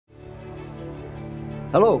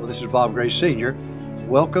Hello, this is Bob Gray Sr.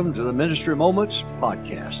 Welcome to the Ministry Moments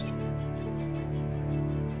podcast.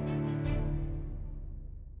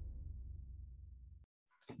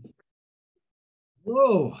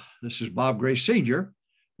 Hello, this is Bob Gray Sr.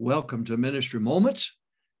 Welcome to Ministry Moments.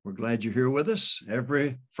 We're glad you're here with us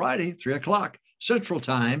every Friday, 3 o'clock Central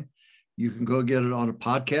Time. You can go get it on a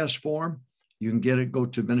podcast form. You can go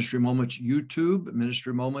to Ministry Moments YouTube,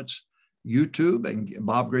 Ministry Moments YouTube, and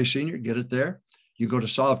Bob Gray Sr., get it there. You go to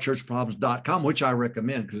solvechurchproblems.com, which I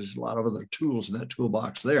recommend because there's a lot of other tools in that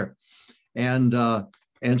toolbox there, and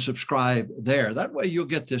subscribe there. That way you'll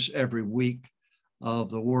get this every week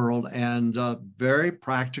of the world, and very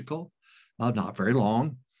practical, not very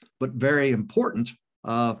long, but very important,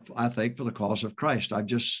 I think, for the cause of Christ. I've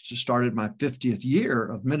just started my 50th year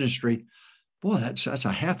of ministry. Boy, that's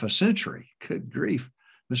a half a century. Good grief.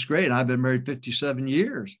 Miss Gray and I've been married 57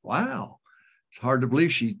 years. Wow. It's hard to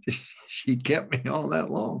believe she kept me all that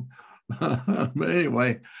long. But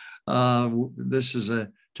anyway, this is a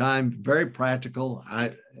time very practical,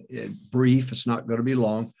 brief. It's not going to be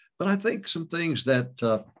long, but I think some things that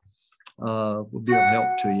will be of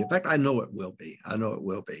help to you. In fact, I know it will be.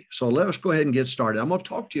 So let us go ahead and get started. I'm going to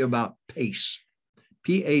talk to you about PACE,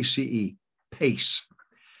 P-A-C-E, PACE.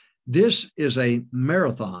 This is a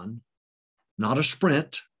marathon, not a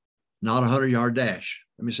sprint, not a 100-yard dash.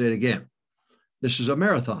 Let me say it again. This is a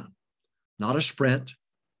marathon, not a sprint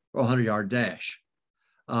or a 100-yard dash.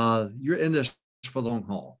 You're in this for the long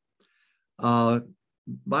haul.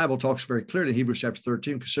 Bible talks very clearly in Hebrews chapter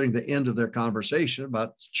 13, considering the end of their conversation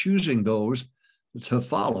about choosing those to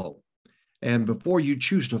follow. And before you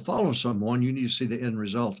choose to follow someone, you need to see the end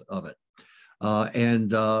result of it. And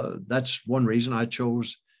that's one reason I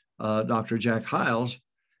chose Dr. Jack Hyles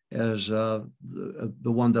as the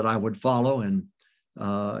one that I would follow. And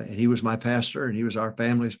he was my pastor, and he was our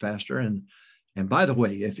family's pastor. And by the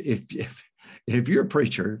way, if your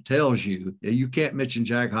preacher tells you that you can't mention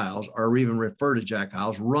Jack Hyles or even refer to Jack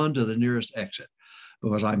Hyles, run to the nearest exit,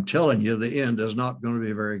 because I'm telling you, the end is not going to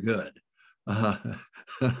be very good.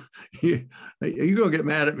 You're going to get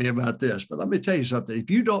mad at me about this, but let me tell you something.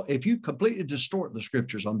 If you completely distort the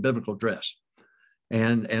scriptures on biblical dress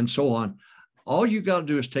and so on, all you got to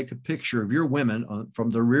do is take a picture of your women from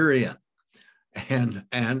the rear end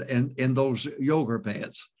and in those yoga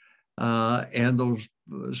pants and those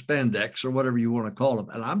spandex or whatever you want to call them.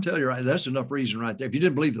 And I'm telling you, right, that's enough reason right there. If you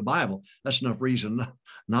didn't believe the Bible, that's enough reason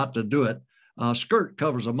not to do it. Skirt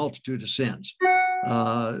covers a multitude of sins.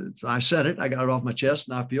 I said it, I got it off my chest,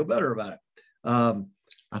 and I feel better about it.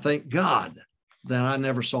 I thank God that I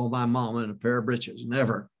never saw my mom in a pair of breeches.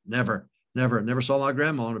 Never saw my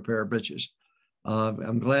grandma in a pair of breeches.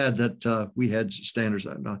 I'm glad that we had standards,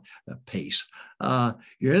 pace.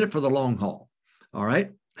 You're in it for the long haul. All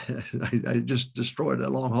right. I just destroyed that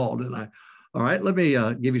long haul, didn't I? All right. Let me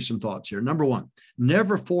give you some thoughts here. Number one,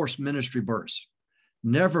 never force ministry births.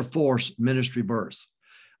 Never force ministry births.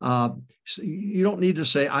 So you don't need to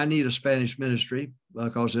say, I need a Spanish ministry,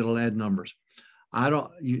 because it'll add numbers. I don't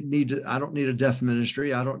need a deaf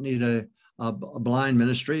ministry. I don't need a blind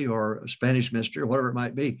ministry or a Spanish ministry or whatever it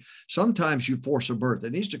might be. Sometimes you force a birth.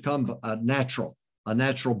 It needs to come a natural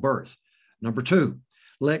birth. Number two,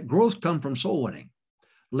 let growth come from soul winning.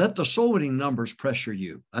 Let the soul winning numbers pressure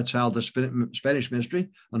you. That's how the Spanish ministry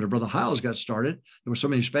under Brother Hyles got started. There were so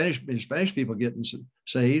many Spanish people getting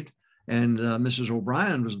saved. And Mrs.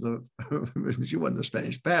 O'Brien was she wasn't the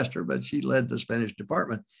Spanish pastor, but she led the Spanish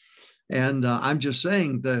department. And I'm just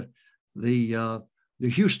saying that the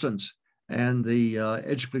Houstons and the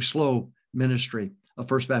Edgically Slow ministry of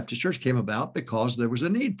First Baptist Church came about because there was a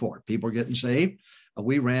need for it. People were getting saved.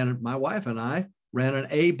 My wife and I ran an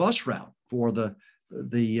A bus route for the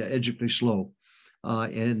Edgically Slow.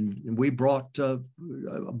 And we brought a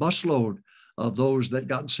busload of those that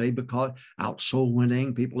got saved because out soul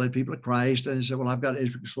winning, people led people to Christ. And they said, well, I've got an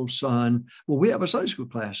Edgically Slow son. Well, we have a Sunday school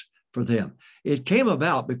class for them. It came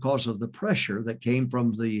about because of the pressure that came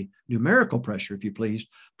from the numerical pressure, if you please,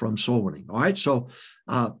 from soul winning. All right. So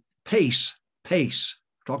pace,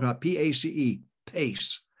 talking about P-A-C-E,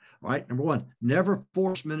 pace. All right. Number one, never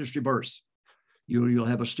force ministry births. You'll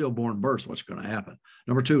have a stillborn birth. What's going to happen?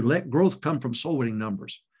 Number two, let growth come from soul winning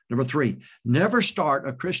numbers. Number three, never start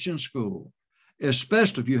a Christian school,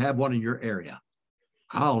 especially if you have one in your area.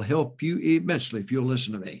 I'll help you immensely if you'll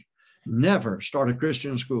listen to me. Never start a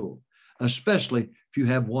Christian school, especially if you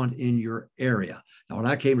have one in your area. Now, when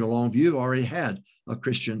I came to Longview, I already had a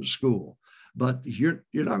Christian school, but you're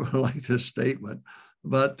not going to like this statement,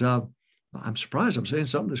 but I'm surprised I'm saying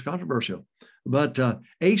something that's controversial, but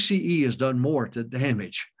ACE has done more to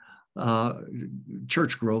damage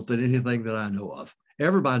church growth than anything that I know of.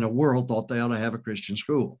 Everybody in the world thought they ought to have a Christian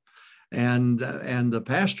school. And the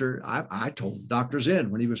pastor, I told Dr. Zen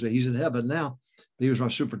when he's in heaven now, he was my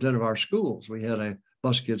superintendent of our schools. We had a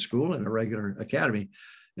bus kid school and a regular academy.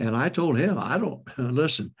 And I told him, I don't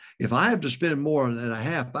listen, if I have to spend more than a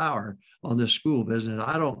half hour on this school business,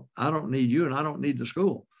 I don't need you and I don't need the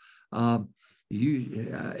school.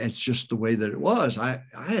 It's just the way that it was. I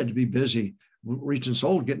had to be busy reaching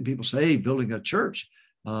souls, getting people saved, building a church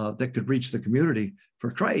that could reach the community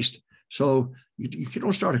for Christ. So you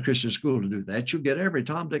don't start a Christian school to do that. You'll get every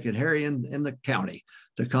Tom, Dick, and Harry in the county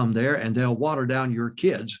to come there, and they'll water down your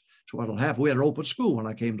kids. So what'll happen, we had an open school when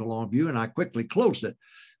I came to Longview, and I quickly closed it.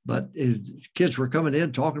 But kids were coming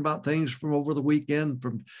in talking about things from over the weekend,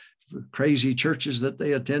 from crazy churches that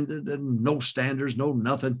they attended, and no standards, no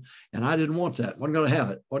nothing. And I didn't want that. Wasn't going to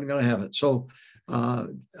have it. So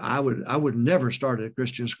I would never start a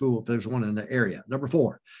Christian school if there's one in the area. Number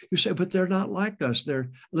 4, you say, but they're not like us.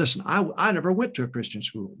 Listen, I never went to a Christian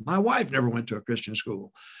school. My wife never went to a Christian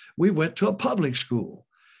school. We went to a public school,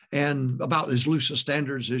 and about as loose a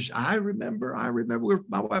standards as I remember. My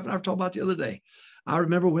wife and I were talking about the other day. I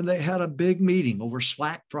remember when they had a big meeting over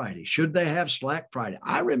Slack Friday. Should they have Slack Friday?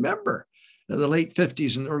 I remember the late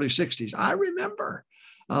 50s and early 60s. I remember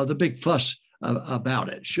the big fuss about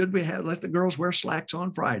it. Should we let the girls wear slacks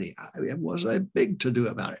on Friday? It was a big to-do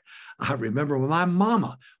about it. I remember when my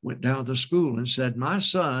mama went down to the school and said, my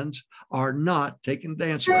sons are not taking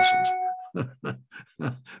dance lessons.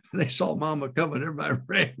 They saw mama coming, everybody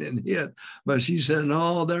ran and hid. But she said,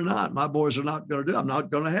 no, they're not. My boys are not going to do it. I'm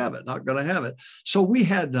not going to have it. Not going to have it. So we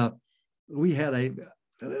had it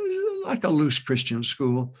was like a loose Christian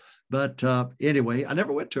school. But anyway, I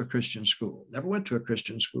never went to a Christian school.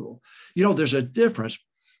 You know, there's a difference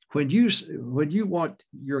when you want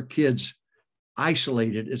your kids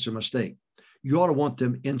isolated. It's a mistake. You ought to want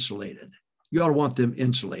them insulated.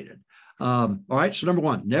 All right. So number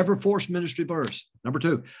 1, never force ministry births. Number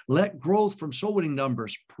 2, let growth from soul winning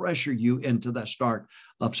numbers pressure you into the start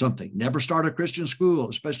of something. Never start a Christian school,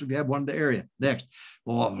 especially if you have one in the area. Next,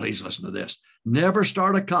 please listen to this. Never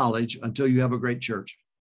start a college until you have a great church.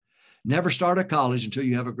 Never start a college until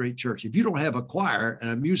you have a great church. If you don't have a choir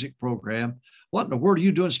and a music program, what in the world are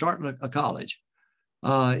you doing starting a college?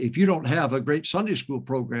 If you don't have a great Sunday school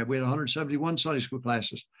program, we had 171 Sunday school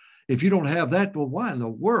classes. If you don't have that, well, why in the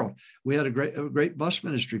world? We had a great bus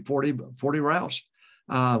ministry, 40 routes.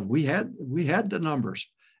 We had the numbers,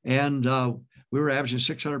 and we were averaging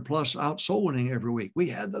 600 plus out soul winning every week. We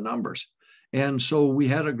had the numbers. And so we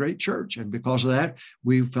had a great church. And because of that,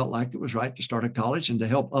 we felt like it was right to start a college and to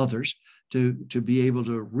help others to be able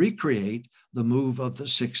to recreate the move of the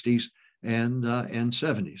 60s and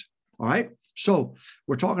 70s. All right. So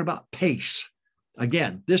we're talking about pace.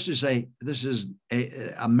 Again, this is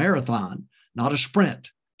a marathon, not a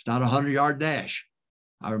sprint. It's not a 100-yard dash.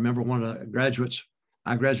 I remember one of the graduates,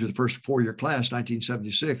 I graduated the first 4-year class,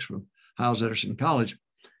 1976 from Hyles-Edderson College.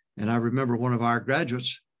 And I remember one of our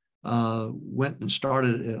graduates went and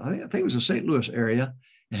started, I think it was the St. Louis area,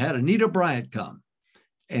 and had Anita Bryant come.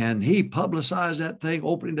 And he publicized that thing,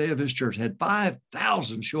 opening day of his church, had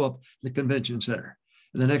 5,000 show up in the convention center.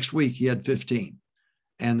 And the next week he had 15.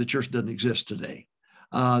 And the church doesn't exist today.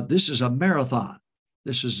 This is a marathon.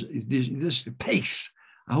 This is pace.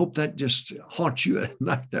 I hope that just haunts you,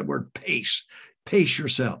 not that word pace. Pace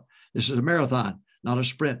yourself. This is a marathon, not a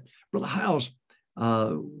sprint. Brother Hyles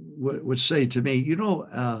would say to me, you know,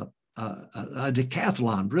 a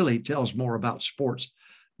decathlon really tells more about sports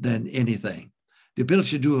than anything. The ability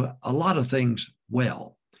to do a lot of things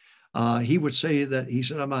well. He would say that, he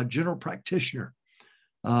said, I'm a general practitioner.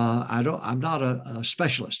 I'm not a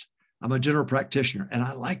specialist. I'm a general practitioner, and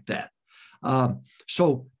I like that.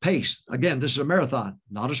 So pace, again, this is a marathon,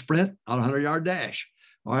 not a sprint, not a 100-yard dash.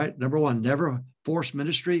 All right. Number 1, never force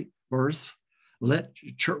ministry births. Let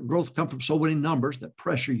church growth come from soul winning numbers that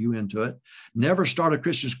pressure you into it. Never start a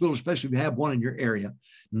Christian school, especially if you have one in your area.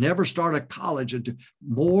 Never start a college.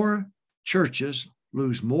 More churches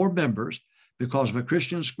lose more members because of a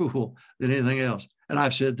Christian school than anything else. And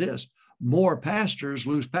I've said this, more pastors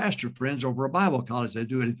lose pastor friends over a Bible college than they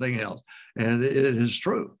do anything else. And it is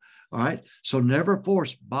true. All right. So never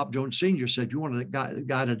force. Bob Jones Sr. said, you want a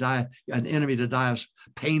guy to die, an enemy to die a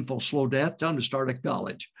painful, slow death, tell him to start a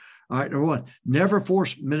college. All right. Number 1, never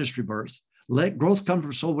force ministry births. Let growth come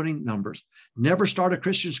from soul winning numbers. Never start a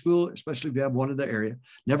Christian school, especially if you have one in the area.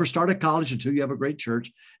 Never start a college until you have a great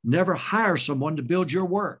church. Never hire someone to build your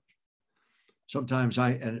work. Sometimes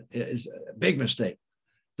it's a big mistake.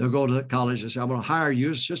 They'll go to the college and say, I'm going to hire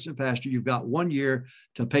you as assistant pastor. You've got 1 year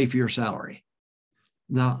to pay for your salary.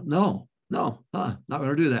 No, not going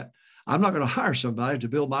to do that. I'm not going to hire somebody to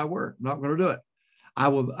build my work. I'm not going to do it. I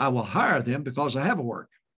will hire them because I have a work,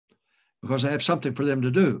 because I have something for them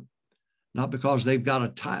to do, not because they've got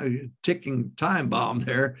a ticking time bomb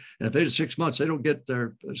there. And if they did 6 months, they don't get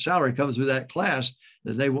their salary coming through that class,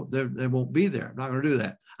 then they won't be there. I'm not going to do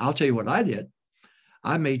that. I'll tell you what I did.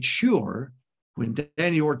 I made sure when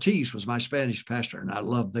Danny Ortiz was my Spanish pastor, and I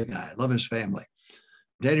love the guy, I love his family.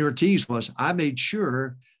 Danny Ortiz I made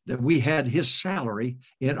sure that we had his salary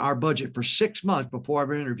in our budget for 6 months before I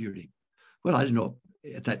ever interviewed him. Well, I didn't know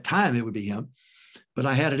at that time it would be him, but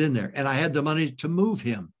I had it in there, and I had the money to move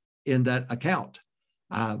him in that account.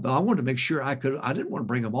 But I wanted to make sure I didn't want to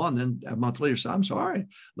bring him on. Then a month later, say, I'm sorry,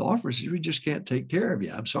 the officer says, we just can't take care of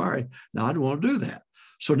you. I'm sorry. No, I don't want to do that.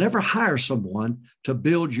 So never hire someone to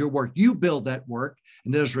build your work. You build that work.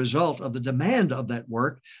 And as a result of the demand of that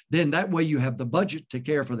work, then that way you have the budget to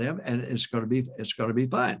care for them, and it's going to be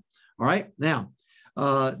fine. All right. Now,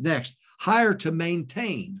 next, hire to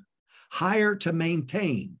maintain. Hire to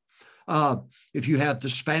maintain. If you have the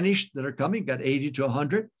Spanish that are coming, got 80 to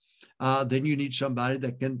 100, then you need somebody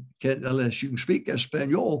that can unless you can speak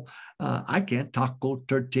Espanol. I can't. Taco,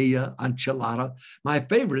 tortilla, enchilada. My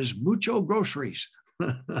favorite is mucho groceries.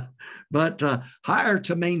 But hire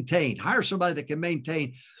to maintain. Hire somebody that can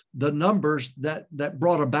maintain the numbers that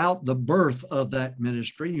brought about the birth of that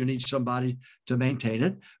ministry. You need somebody to maintain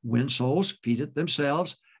it, win souls, feed it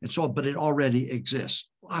themselves, and so on. But it already exists.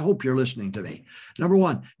 I hope you're listening to me. Number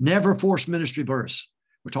one, never force ministry births.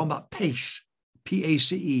 We're talking about pace,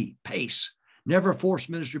 P-A-C-E, pace. Never force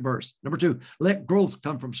ministry births. Number two, let growth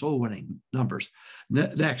come from soul winning numbers.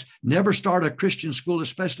 Next, never start a Christian school,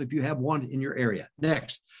 especially if you have one in your area.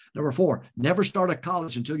 Next, number four, never start a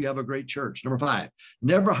college until you have a great church. Number five,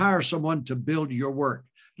 never hire someone to build your work.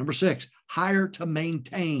 Number six, hire to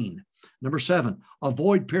maintain. Number seven,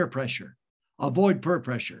 avoid peer pressure. Avoid peer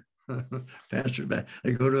pressure. Pastor,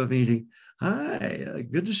 they go to a meeting. Hi,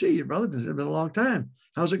 good to see you, brother. It's been a long time.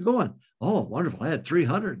 How's it going? Oh, wonderful. I had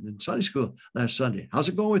 300 in Sunday school last Sunday. How's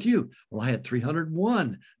it going with you? Well, I had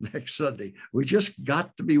 301 next Sunday. We just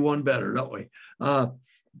got to be one better, don't we?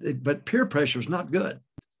 But peer pressure is not good.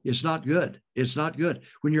 It's not good. It's not good.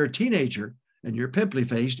 When you're a teenager and you're pimply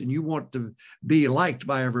faced and you want to be liked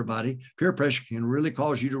by everybody, peer pressure can really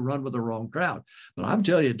cause you to run with the wrong crowd. But I'm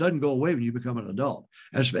telling you, it doesn't go away when you become an adult.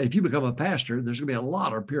 If you become a pastor, there's going to be a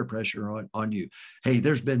lot of peer pressure on you. Hey,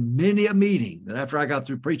 there's been many a meeting that after I got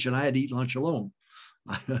through preaching, I had to eat lunch alone.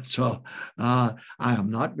 So I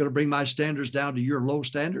am not going to bring my standards down to your low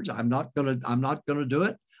standards. I'm not going to do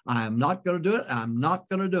it. I am not going to do it. I'm not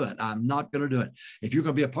going to do it. I'm not going to do it. If you're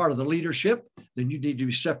going to be a part of the leadership, then you need to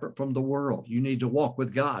be separate from the world. You need to walk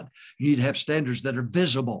with God. You need to have standards that are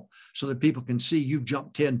visible so that people can see you've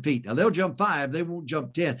jumped 10 feet. Now, they'll jump 5. They won't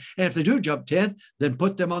jump 10. And if they do jump 10, then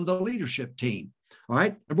put them on the leadership team. All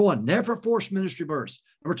right. Number one, never force ministry births.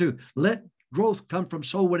 Number two, let growth come from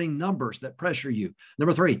soul winning numbers that pressure you.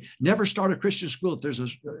 Number three, never start a Christian school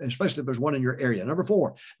especially if there's one in your area. Number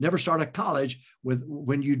four, never start a college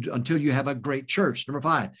until you have a great church. Number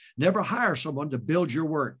five, never hire someone to build your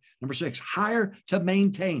work. Number six, hire to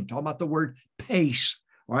maintain. Talking about the word pace.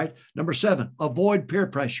 All right. Number seven, avoid peer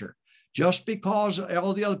pressure. Just because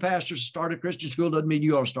all the other pastors start a Christian school doesn't mean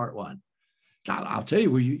you ought to start one. I'll tell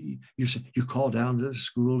you, where you call down to the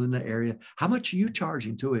school in the area. How much are you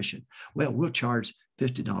charging tuition? Well, we'll charge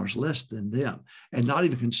 $50 less than them. And not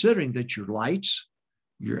even considering that your lights,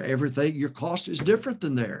 your everything, your cost is different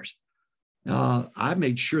than theirs. I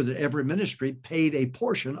made sure that every ministry paid a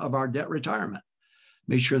portion of our debt retirement.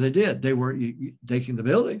 Made sure they did. They were taking the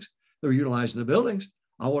buildings. They were utilizing the buildings.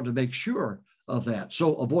 I wanted to make sure of that.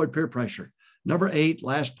 So avoid peer pressure. Number 8,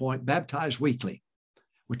 last point, baptize weekly.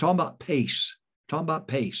 We're talking about pace. Talking about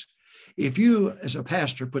pace. If you, as a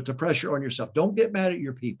pastor, put the pressure on yourself, don't get mad at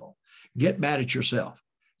your people. Get mad at yourself.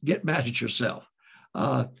 Get mad at yourself.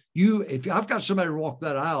 If I've got somebody to walk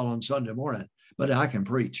that aisle on Sunday morning, but I can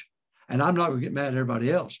preach, and I'm not going to get mad at everybody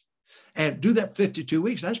else, and do that 52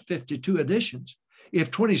 weeks. That's 52 additions.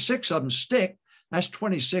 If 26 of them stick, that's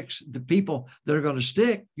 26 the people that are going to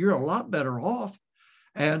stick. You're a lot better off.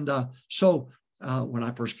 And so when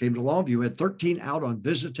I first came to Longview, we had 13 out on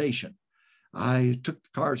visitation. I took the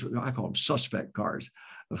cars, I call them suspect cars,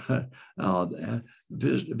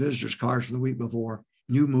 visitors' cars from the week before,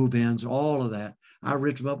 new move-ins, all of that. I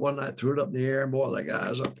ripped them up one night, threw it up in the air, and boy, the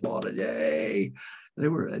guys applauded. Yay!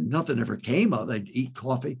 Nothing ever came of it. They'd eat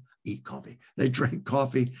coffee. They drink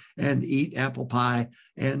coffee and eat apple pie.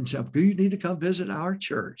 And said, you need to come visit our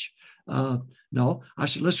church. No, I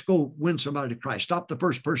said, let's go win somebody to Christ. Stop the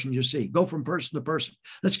first person you see. Go from person to person.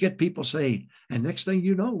 Let's get people saved. And next thing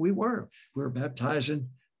you know, we were baptizing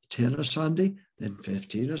 10 a Sunday, then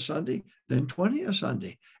 15 a Sunday, then 20 a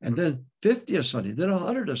Sunday, and then 50 a Sunday, then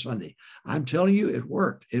 100 a Sunday. I'm telling you, it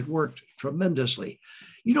worked. It worked tremendously.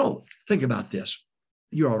 You know, think about this.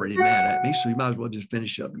 You're already mad at me, so you might as well just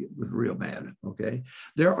finish up with real mad, okay?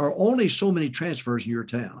 There are only so many transfers in your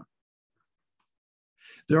town.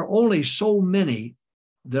 There are only so many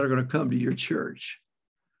that are going to come to your church.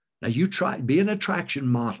 Now, you try, be an attraction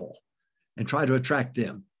model and try to attract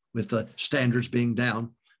them with the standards being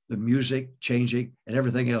down, the music changing, and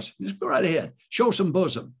everything else. Just go right ahead. Show some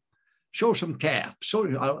bosom. Show some calf.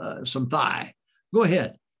 Show some thigh. Go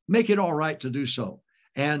ahead. Make it all right to do so.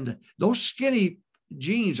 And those skinny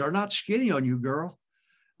jeans are not skinny on you, girl.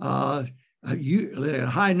 You at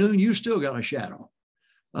high noon, you still got a shadow.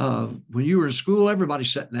 When you were in school, everybody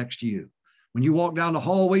sat next to you. When you walk down the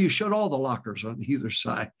hallway, you shut all the lockers on either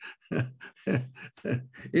side.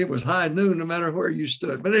 It was high noon, no matter where you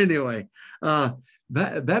stood. But anyway,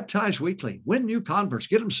 baptize weekly, win new converts,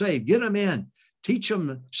 get them saved, get them in, teach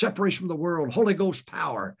them separation from the world, Holy Ghost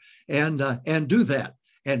power, and do that.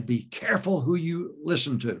 And be careful who you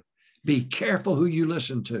listen to. Be careful who you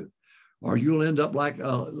listen to, or you'll end up like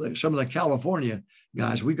some of the California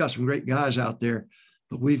guys. We've got some great guys out there,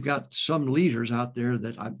 but we've got some leaders out there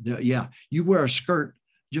that, you wear a skirt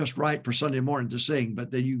just right for Sunday morning to sing, but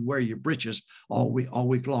then you wear your breeches all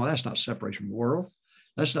week long. That's not separation from the world.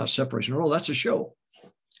 That's not separation from the world. That's a show.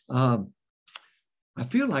 I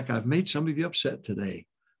feel like I've made some of you upset today,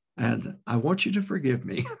 and I want you to forgive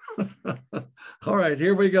me. All right,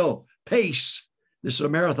 here we go. Pace. This is a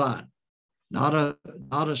marathon, not a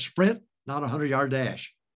sprint, not a 100-yard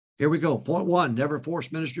dash. Here we go. Point 1, never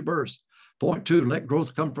force ministry births. Point 2, let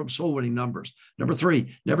growth come from soul winning numbers. Number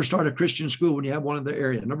 3, never start a Christian school when you have one in the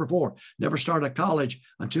area. Number 4, never start a college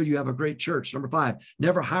until you have a great church. Number 5,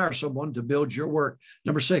 never hire someone to build your work.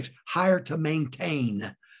 Number 6, hire to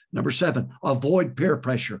maintain. Number 7, avoid peer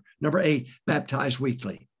pressure. Number 8, baptize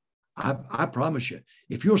weekly. I promise you,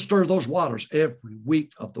 if you'll stir those waters every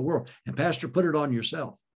week of the world, and Pastor, put it on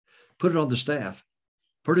yourself, put it on the staff,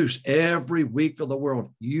 produce every week of the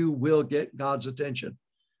world, you will get God's attention,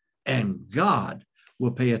 and God will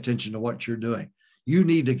pay attention to what you're doing. You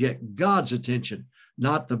need to get God's attention,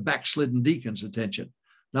 not the backslidden deacon's attention,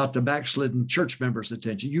 not the backslidden church members'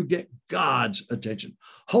 attention. You get God's attention.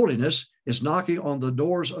 Holiness is knocking on the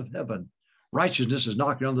doors of heaven. Righteousness is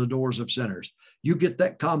knocking on the doors of sinners. You get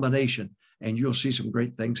that combination and you'll see some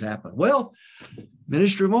great things happen. Well,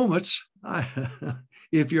 Ministry Moments,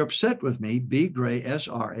 if you're upset with me,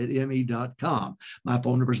 bgraysr@me.com. My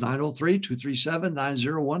phone number is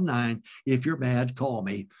 903-237-9019. If you're mad, call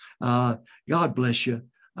me. God bless you.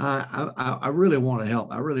 I really want to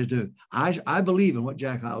help. I really do. I believe in what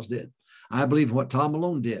Jack Hyles did. I believe in what Tom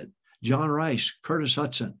Malone did, John Rice, Curtis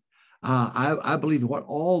Hudson. I believe in what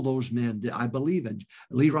all those men did. I believe in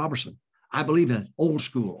Lee Robertson. I believe in old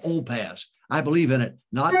school, old paths. I believe in it.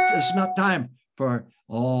 It's not time for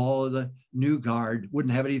the new guard.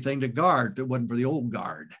 Wouldn't have anything to guard if it wasn't for the old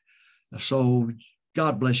guard. So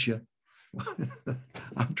God bless you.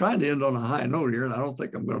 I'm trying to end on a high note here, and I don't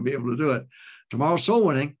think I'm going to be able to do it. Tomorrow's soul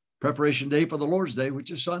winning, preparation day for the Lord's Day,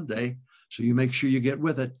 which is Sunday. So you make sure you get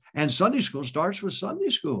with it. And Sunday school starts with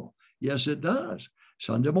Sunday school. Yes, it does.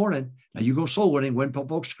 Sunday morning. Now you go soul winning, win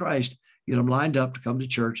folks to Christ, get them lined up to come to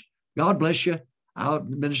church. God bless you. Out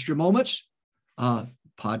Ministry Moments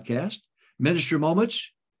podcast, Ministry Moments,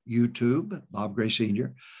 YouTube, Bob Gray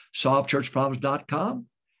Sr., solvechurchproblems.com.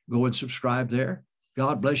 Go and subscribe there.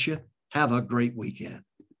 God bless you. Have a great weekend.